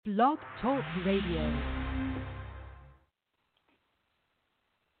Blog Talk Radio.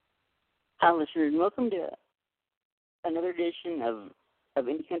 Hi, listeners, and welcome to another edition of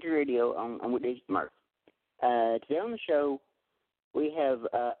Indie Country Radio on Weekdays with Murph. Today on the show, we have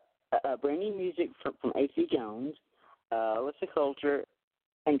brand new music from A.C. Jones, Lyssa Coulter,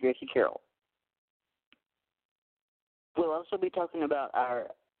 and Gracie. We'll also be talking about our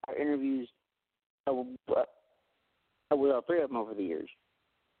interviews with all three of them over the years.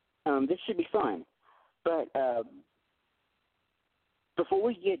 This should be fun. But before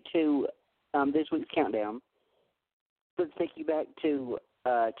we get to this week's countdown, let's take you back to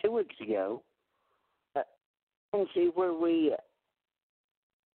 2 weeks ago and see where we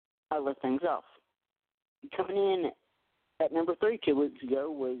left things off. Coming in at number 3 2 weeks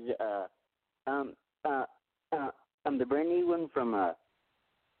ago was the brand new one from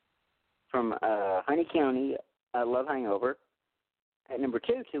Honey County, Love Hangover. At number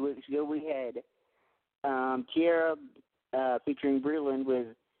 2 2 weeks ago, we had Tierra featuring Breland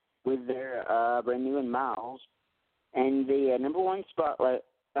with their brand new one, Miles. And the number 1 spotlight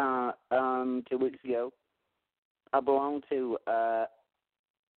 2 weeks ago belonged to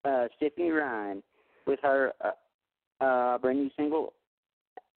Stephanie Ryan with her brand new single,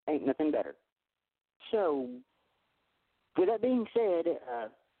 Ain't Nothing Better. So, with that being said,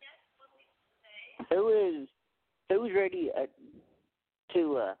 who's ready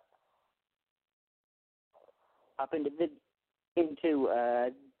to hop into this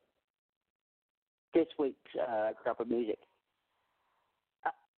week's crop of music?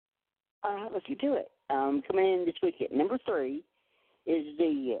 Let's get to it. Coming in this week at number 3 is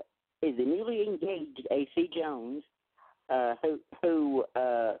the newly engaged A.C. Jones, who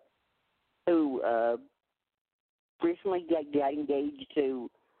recently got engaged to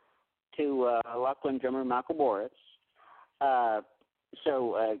Lachlan drummer Michael Boris.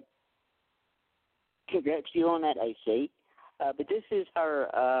 So congrats to you on that, AC. But this is her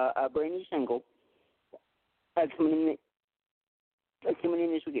brand new single coming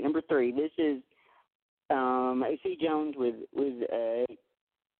in this week at number 3. This is AC Jones with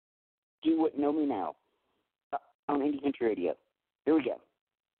You Wouldn't Know Me Now on Indie Country Radio. Here we go.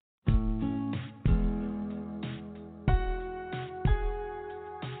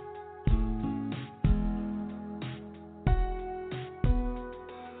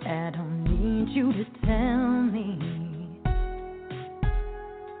 I don't need you to tell me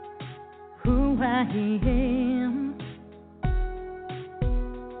who I am.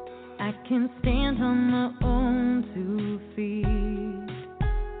 I can stand on my own 2 feet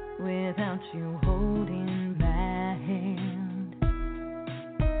without you holding my hand.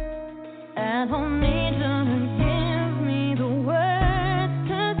 I don't need you to give me the words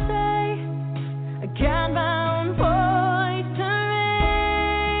to say. I got my own voice to raise.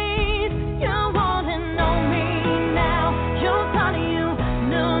 You wouldn't know me now. You thought you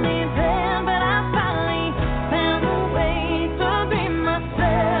knew me then, but I finally found a way to be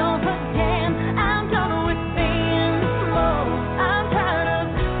myself again. I'm done with being small. I'm tired of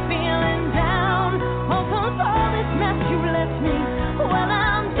feeling down. Oh, 'cause all this mess you left me. Well,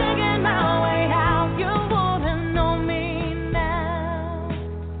 I'm digging my way out. You wouldn't know me now.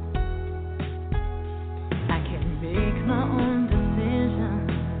 I can make my own decisions.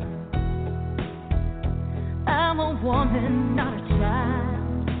 I'm a woman, not a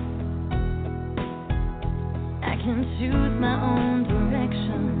child. I can choose my own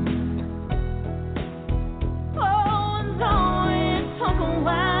direction. Oh, and though it took a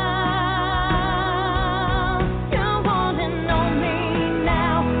while, you wouldn't know me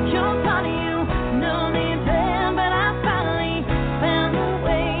now. You thought you knew me then, but I finally found a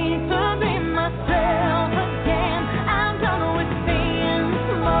way to be myself again. I'm done with being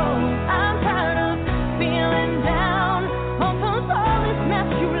small. I'm tired of feeling down. Oh, 'cause all this mess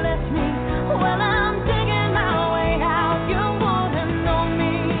you left me. Well, I'm digging my way out. You won't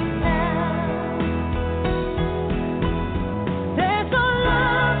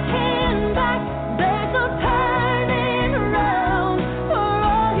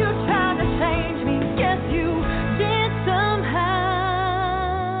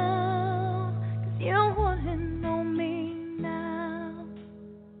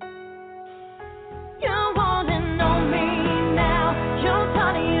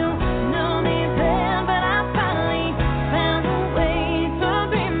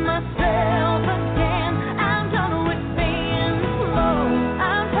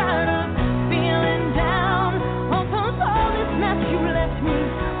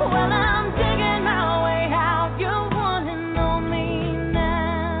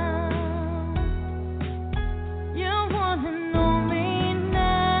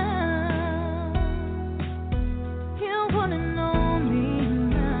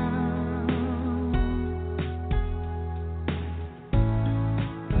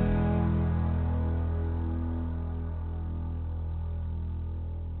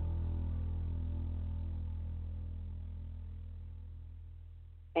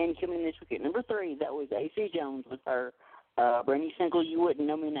And coming in this week at number 3, that was A.C. Jones with her brand new single, You Wouldn't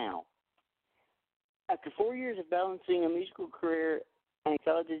Know Me Now. After 4 years of balancing a musical career and a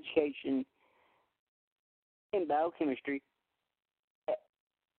college education in biochemistry,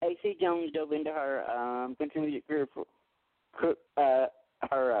 A.C. Jones dove into her country music career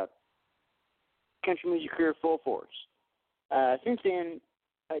country music career full force. Since then,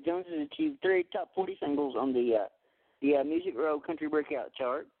 Jones has achieved 3 top 40 singles on the Music Row Country Breakout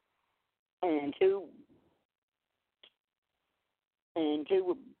chart, and two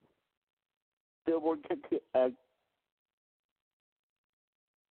Billboard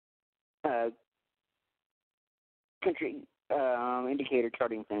country indicator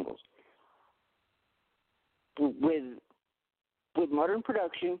charting singles. With modern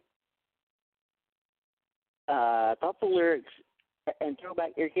production, thoughtful lyrics, and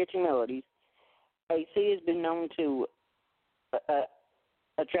throwback ear-catching melodies, AC has been known to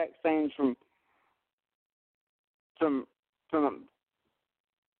attract fans from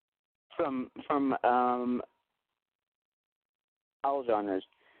all genres,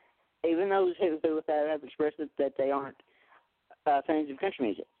 even those who have expressed that they aren't fans of country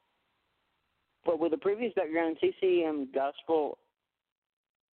music. But with a previous background in CCM, gospel,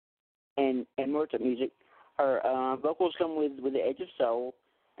 and more type music, her vocals come with the edge of soul,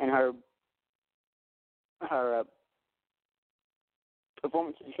 and her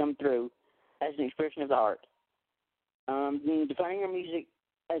performances come through as an expression of the heart. Defining her music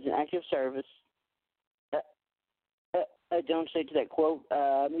as an act of service, Jones said to that quote,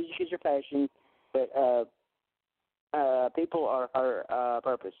 music is her passion, but people are her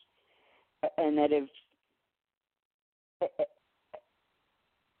purpose. And that if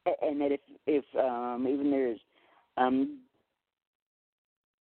even there's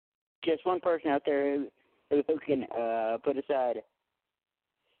just one person out there who can put aside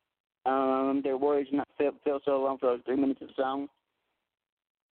their worries and not feel so alone for those 3 minutes of song,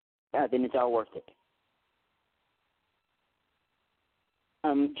 then it's all worth it.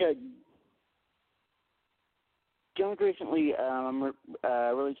 Jones recently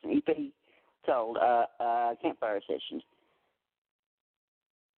released an EP called Campfire Sessions,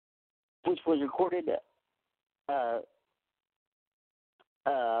 which was recorded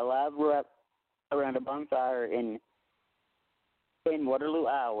live around a bonfire in Waterloo,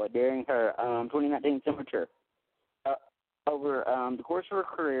 Iowa, during her 2019 summer tour. Over the course of her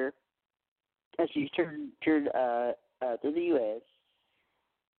career, as she's toured through the U.S.,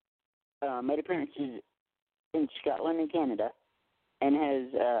 made appearances in Scotland and Canada, and has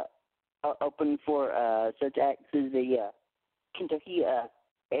opened for such acts as the Kentucky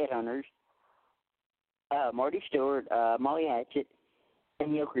Headhunters, Marty Stewart, Molly Hatchet,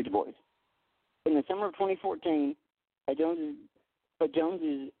 and the Oak Ridge Boys. In the summer of 2014, Jones's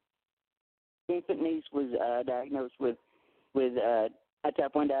infant niece was diagnosed with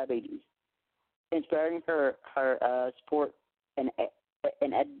type 1 diabetes, inspiring her support and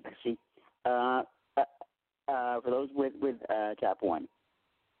advocacy for those with type 1.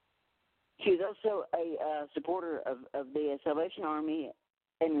 She is also a supporter of the Salvation Army,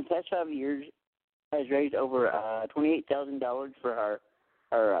 and in the past 5 years has raised over $28,000 for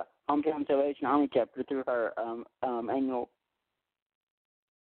her hometown Salvation Army chapter through her annual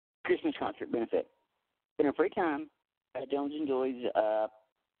Christmas concert benefit. In her free time, Jones enjoys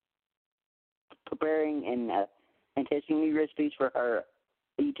preparing and testing new recipes for her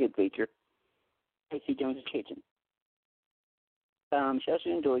YouTube feature, AC Jones's Kitchen. She also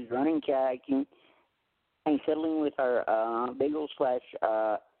enjoys running, kayaking, and settling with her bagel slash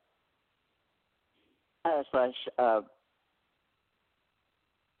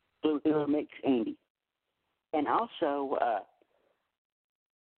Blue Hill Mix Andy. And also,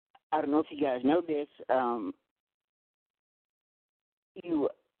 I don't know if you guys know this, you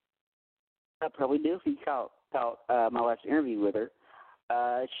probably do if you caught my last interview with her.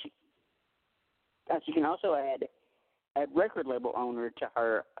 She can also add a record label owner to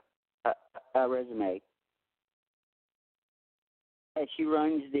her resume, as she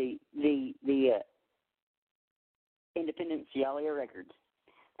runs the independent Cialia Records.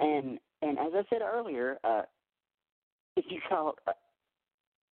 And as I said earlier, if you caught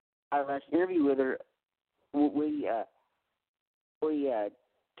our last interview with her, we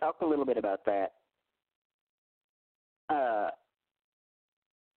talked a little bit about that.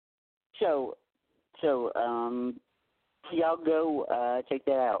 So y'all go check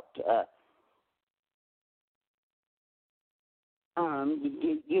that out.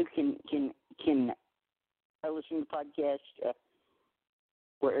 You can listen to the podcast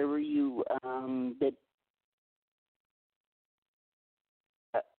wherever you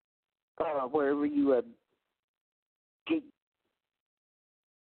wherever you get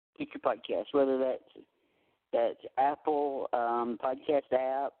your podcast, whether that's Apple podcast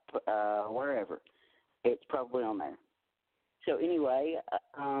app, wherever. It's probably on there. So anyway,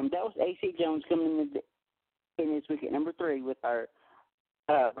 that was AC Jones coming in this week at number 3 with our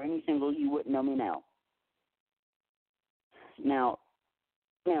brand new single, "You Wouldn't Know Me Now." Now,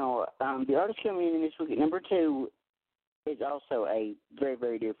 the artist coming in this week at number 2 is also a very,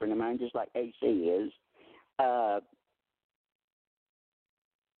 very dear friend of mine, just like AC is.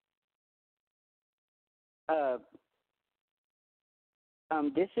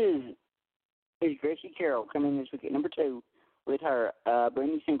 This is Gracie Carroll coming in this week at number 2 with her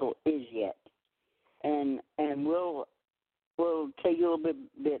brand new single, "Is Yet," and we'll tell you a little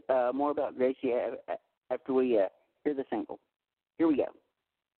bit more about Gracie after we hear the single. Here we go.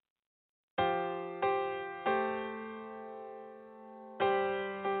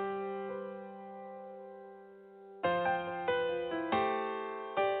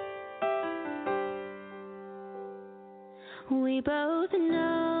 We both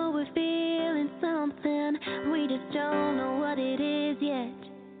know we're feeling something, we just don't know what it is yet.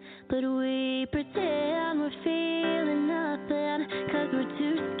 But we pretend we're feeling nothing, 'cause we're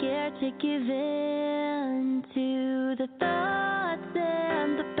too scared to give in to the thoughts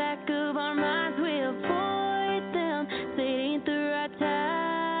in the back of our minds. We avoid them, say it ain't the right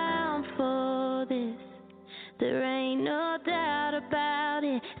time for this. There ain't no doubt about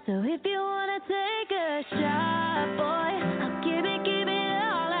it. So if you wanna take a shot, boy, I'll give it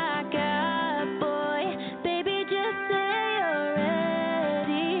all I got, boy. Baby, just say you're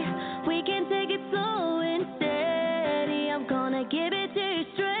ready. We can take it slow and steady. I'm gonna give it to you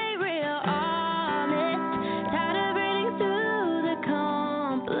straight, real honest. Tired of reading through the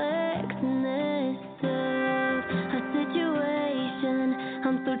complexness of our situation.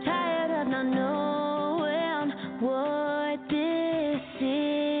 I'm so tired of not knowing what this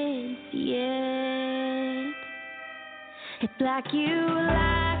is yet. It's like you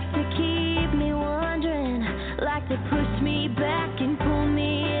like to keep me wondering, like to push me back and pull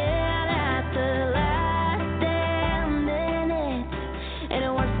me in at the last damn minute. And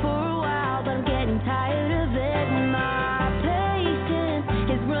it works for a while, but I'm getting tired of it. My patience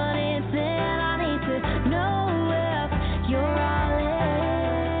is running thin. I need to know if you're all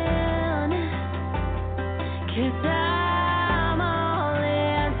in, 'cause I'm all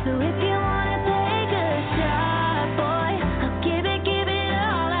in. So if you wanna take a shot, boy, I'll give it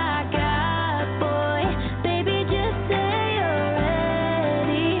all I got, boy. Baby, just say you're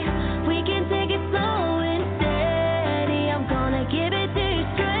ready. We can take it slow and steady. I'm gonna give it to you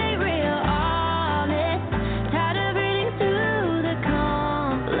straight, real honest. Tired of reading through the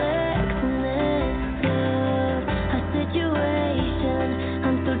complexness of our situation.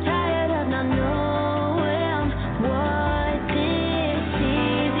 I'm so tired of not knowing what this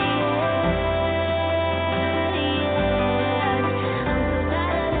is yet. I'm so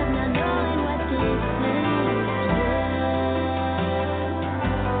tired of not knowing what this is yet.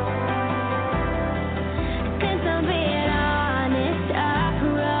 Since I'm being honest, I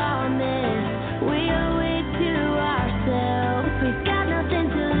promise we owe it to ourselves. We've got nothing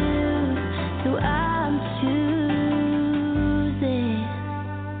to lose, so I'm choosing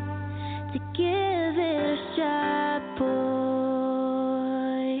to give it a shot,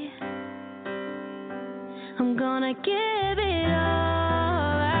 boy. I'm gonna give it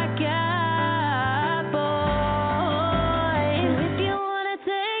all I got, boy. So if you wanna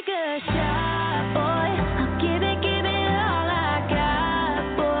take a shot, boy, I'll give it all I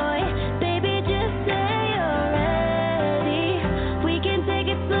got, boy. Baby, just say you're ready. We can take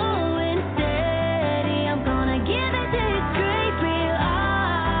it slow and steady. I'm gonna give it to you straight, real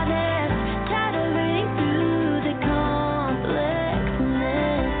honest. Tired of reading through the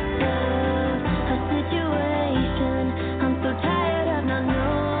complexness of our situation. I'm so tired of not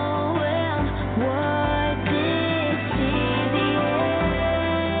knowing what this is yet.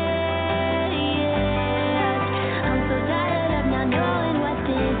 I'm so tired of not knowing what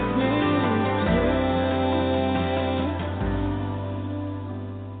this is yet.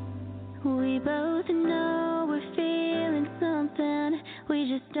 We both know we're feeling something, we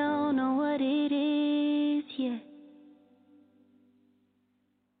just don't know what it is yet.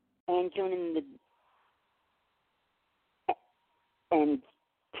 And coming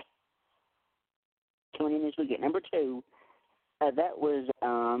in this week at number 2, that was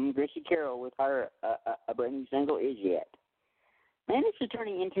Gracie Carroll with her a brand new single, "Is Yet." Man, this is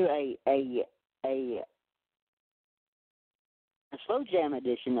turning into a slow jam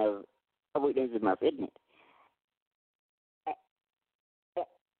edition of Weekdays with Murph, isn't it?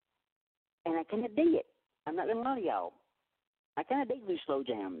 and I kind of dig it. I'm not gonna lie to y'all. I kind of dig these slow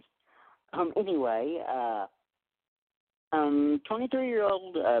jams. Anyway,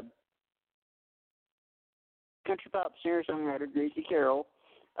 23-year-old country pop singer-songwriter Gracie Carroll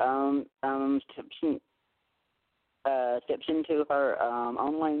steps into her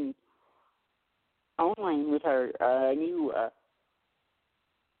online with her new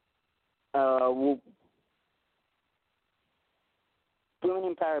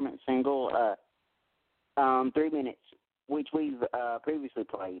women empowerment single, 3 Minutes, which we've previously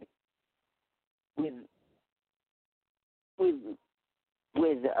played. With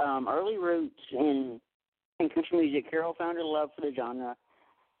early roots in country music, Carroll found her love for the genre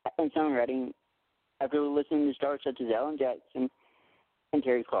and songwriting after listening to stars such as Alan Jackson and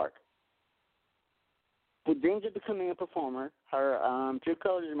Terry Clark. With dreams of becoming a performer, her true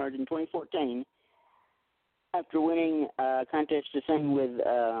colors emerged in 2014 after winning a contest to sing with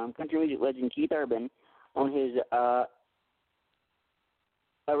country music legend Keith Urban on his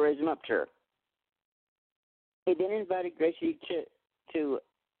Raise 'Em Up tour. He then invited Gracie to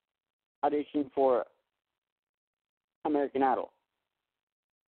audition for American Idol,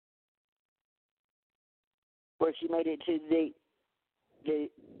 where she made it to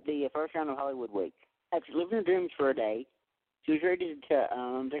the first round of Hollywood Week. After living her dreams for a day, she was ready to take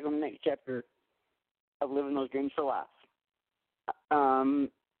on the next chapter of living those dreams for life. Now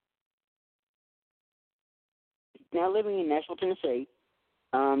living in Nashville, Tennessee,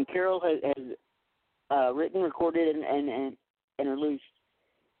 Carroll has written, recorded, and released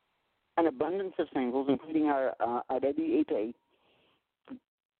an abundance of singles, including our debut EP,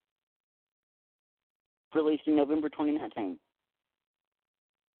 released in November 2019.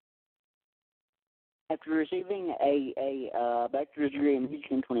 After receiving a bachelor's degree in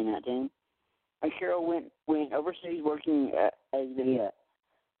music in 2019, Carroll went overseas working as the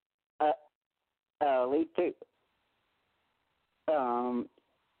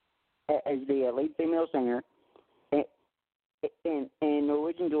lead female singer in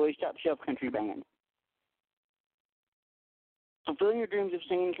Norwegian Joy's top shelf country band. Fulfilling her dreams of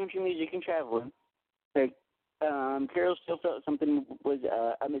singing country music and traveling, Carroll still felt something was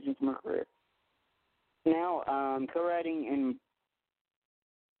missing from her career. Now, co-writing and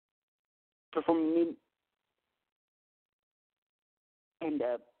performing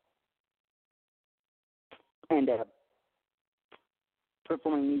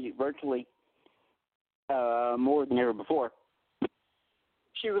performing music virtually more than ever before.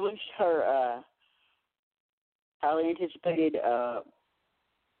 She released her highly anticipated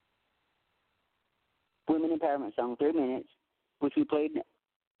women empowerment song, 3 Minutes, which we played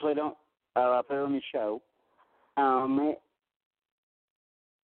on the show,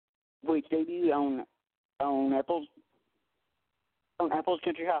 which debuted on Apple's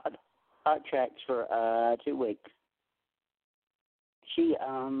Country Hot Tracks for 2 weeks. She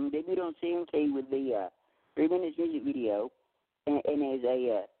debuted on CMT with the 3 Minutes music video, and is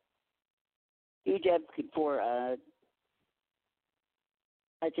a huge advocate for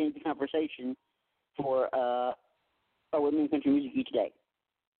change the conversation for women in country music each day.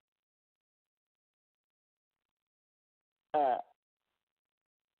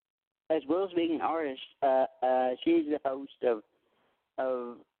 As well as being an artist, she's the host of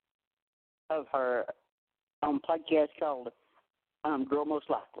her podcast called Girl Most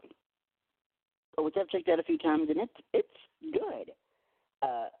Likely, which I've checked out a few times, and it's good.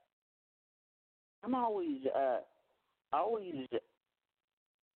 I'm always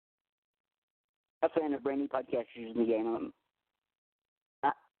a fan of brand new podcasters in the game.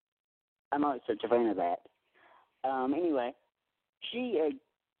 I'm always such a fan of that. Anyway, she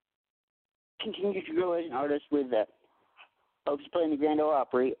continues to grow as an artist with hopes to play in the Grand Ole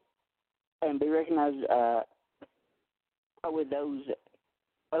Opry and be recognized with those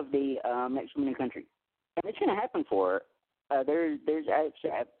of the next women in country. And it's going to happen for her. There's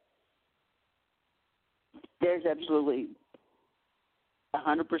absolutely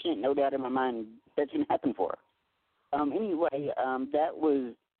 100% no doubt in my mind that's going to happen for her. Anyway, that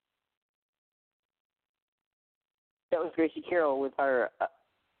was Gracie Carroll with her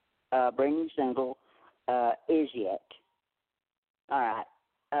brand new single, Is Yet. All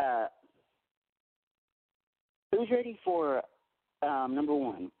right. Who's ready for number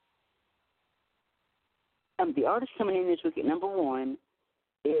one? The artist coming in this week at number one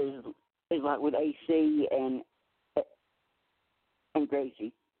is like with AC and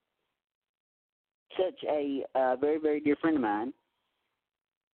Gracie. Such a very, very dear friend of mine.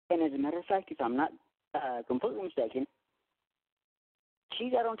 And as a matter of fact, if I'm not completely mistaken,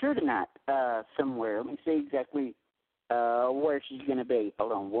 she's out on tour tonight somewhere. Let me see exactly where she's going to be.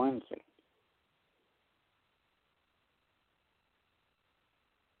 Hold on one second.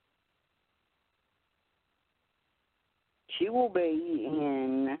 she will be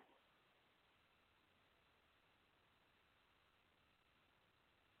in.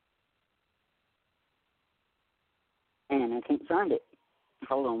 And I can't find it.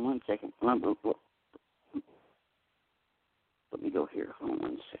 Hold on one second. Let me go here. Hold on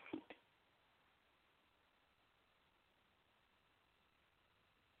one second.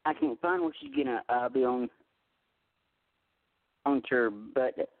 I can't find where she's gonna be on tour,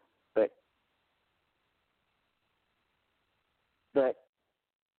 but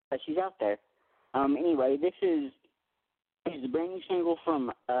she's out there. Anyway, this is a brand new single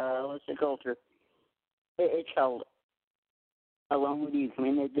from Lyssa Coulter. It's called "Alone with You."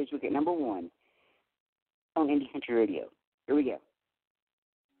 Coming in this week at number 1 on Indie Country Radio. Here we go.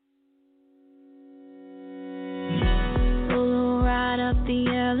 Solo ride up the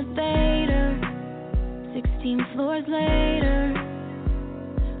elevator, 16 floors later,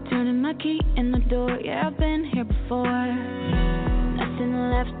 turning my key in the door. Yeah, I've been here before.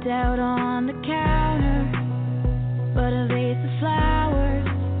 Nothing left out on the counter but a vase of flowers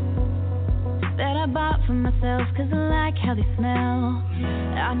that I bought for myself, 'cause I like how they smell.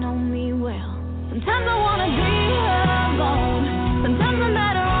 I know me well. Sometimes I wanna be alone. Sometimes I'm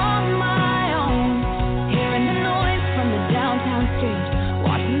better on my own. Hearing the noise from the downtown street,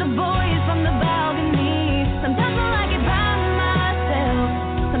 watching the boys from the balcony. Sometimes I like it by myself.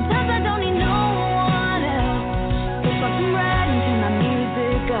 Sometimes I don't need no one else. Flip up and ride and turn my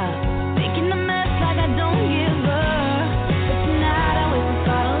music up, making a mess like I don't give up. But tonight I with a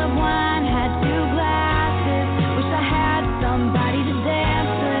bottle of wine, had 2 glasses. Wish I had somebody to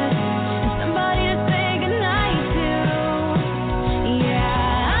dance with and somebody to say goodnight to.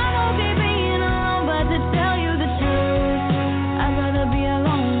 Yeah, I'm okay being alone, but to tell you the truth, I'd rather be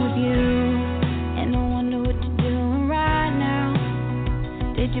alone with you. And I wonder what you're doing right now.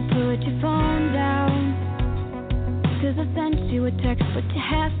 Did you put your phone down? 'Cause I sent you a text, but you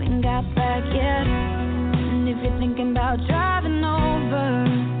haven't got back yet. And if you're thinking about driving over,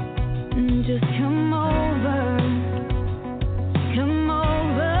 just come over. Come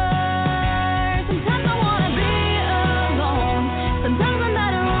over. Sometimes I wanna be alone. Sometimes I'm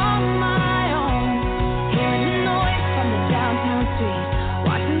better on my own. Hearing the noise from the downtown street,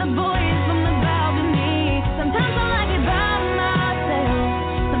 watching the boys from the balcony. Sometimes I like it by myself.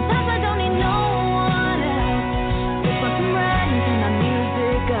 Sometimes I don't need no one else. Flip up and ride and turn my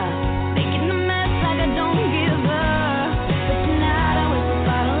music up, making a mess like I don't give up. But tonight I with a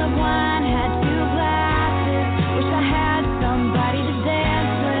bottle of wine, had 2 glasses. Wish I had somebody to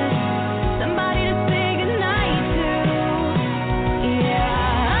dance with, somebody to say goodnight to.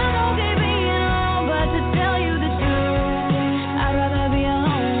 Yeah, I'm okay being alone, but to tell you the truth, I'd rather be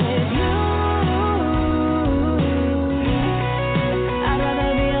alone with you. I'd rather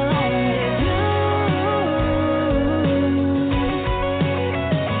be alone with you.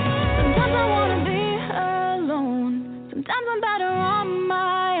 Sometimes I wanna be alone. Sometimes I'm better on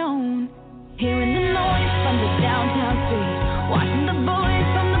my own. Hearing the noise from the downtown street, watching the boys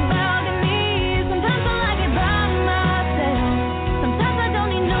from the balcony. Sometimes I like it by myself. Sometimes I don't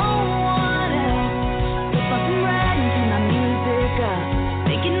need no one else. Flip up and ride and turn my music up,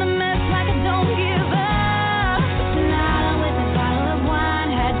 making a mess like I don't give up. But tonight I'm with a bottle of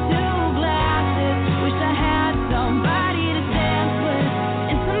wine, had 2 glasses. Wish I had somebody to dance with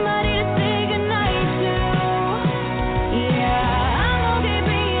and somebody to say goodnight to. Yeah, I'm okay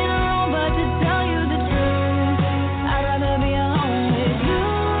being alone, but to tell you the truth, I'd rather be alone with you.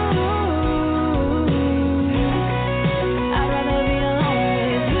 I'd rather be alone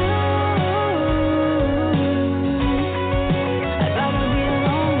with you. I'd rather be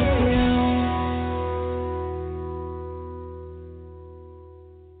alone with you.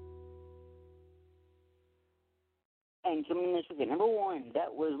 And coming in this week at number 1,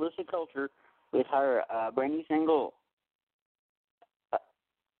 that was Lyssa Coulter with her brand new single,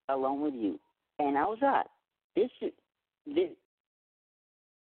 "Alone with You." And I was right. This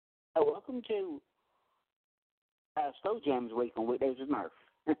welcome to Slow Jams Week on Weekdays with Murph.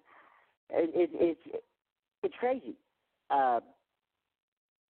 It's crazy. And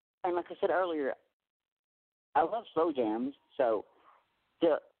like I said earlier, I love slow jams, so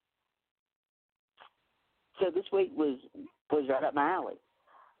this week was right up my alley.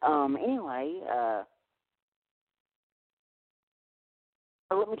 Anyway,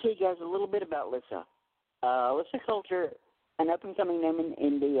 let me tell you guys a little bit about Lyssa. Lyssa Coulter, an up-and-coming name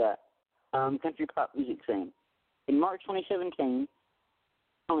in the country pop music scene. In March 2017,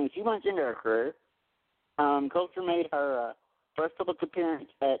 only a few months into her career, Coulter made her first public appearance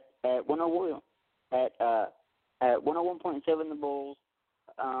at 101.7 The Bulls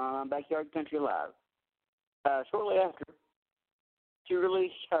Backyard Country Live. Shortly after, She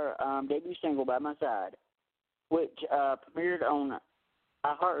released her debut single, By My Side, which premiered on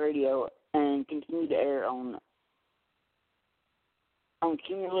iHeartRadio and continued to air on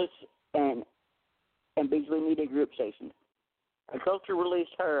Cumulus and Beasley Media Group stations. Coulter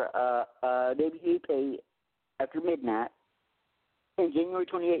released her debut EP, After Midnight, in January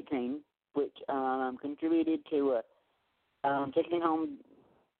 2018, which contributed to taking home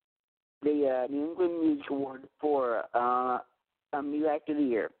the New England Music Award for New Act of the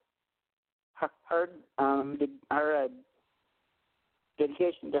Year. Her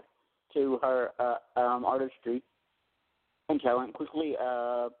dedication to her artistry and talent quickly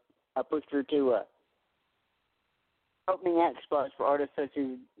pushed her to opening act spots for artists such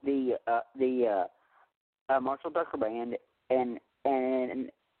as the Marshall Tucker Band and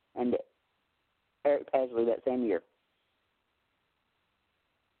Eric Pasley that same year.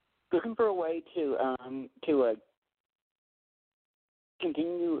 Looking for a way to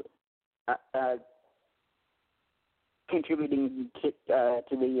continue contributing to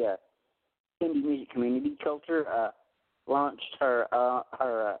the indie music community, Coulter launched her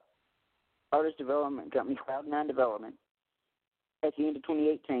artist development company, Cloud9 Development, at the end of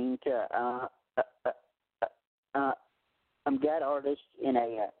 2018 to guide artists in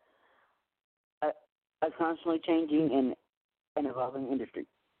a constantly changing and evolving industry.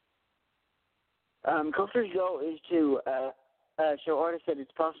 Coulter's goal is to show artists that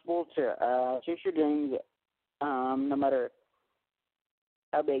it's possible to chase your dreams, no matter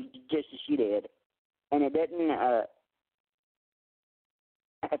how big, just as she did, and it doesn't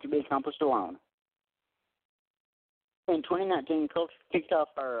have to be accomplished alone. In 2019, Coulter kicked off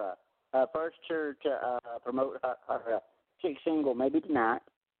her first tour to promote her sixth single, Maybe Tonight.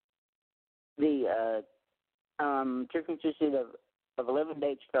 The tour consisted of 11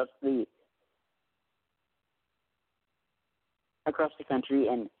 dates across the country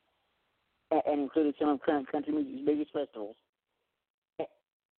and included some of current country music's biggest festivals,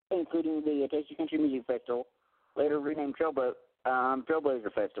 including the Tasty Country Music Festival, later renamed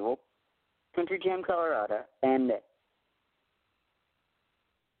Trailblazer Festival, Country Jam Colorado, and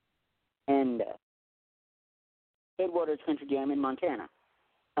Headwaters Country Jam in Montana.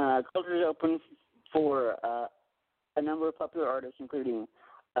 Coulter is open for a number of popular artists, including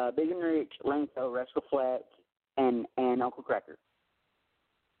Big and Rich, Langto, Rascal Flatts, and Uncle Cracker.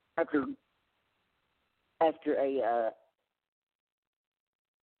 After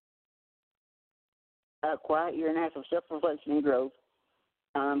a quiet year and a half of self-reflection and growth,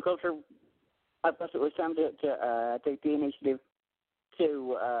 Coulter, I thought it was time to take the initiative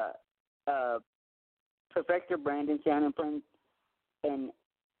to perfect her brand and sound and plan and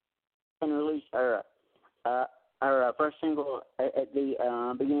release our first single at the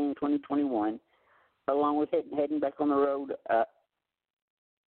beginning of 2021, along with heading back on the road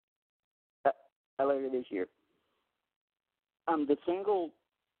later this year. The single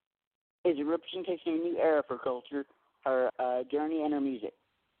is a representation of a new era for Coulter, her journey and her music.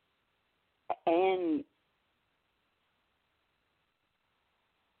 And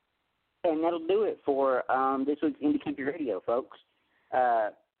that'll do it for this week's Indie Country Radio, folks.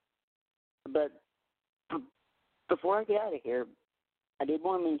 But before I get out of here, I did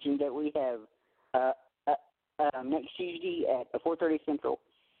want to mention that we have next Tuesday at 4:30 Central,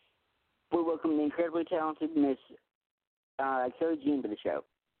 we welcome the incredibly talented Miss Kelly Jean to the show.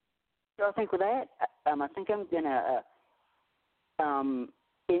 So I think with that, I think I'm going to end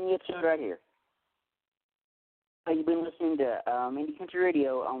the episode right here. You've been listening to Indie Country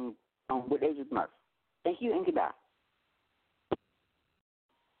Radio on Weekdays with Murph. Thank you and goodbye.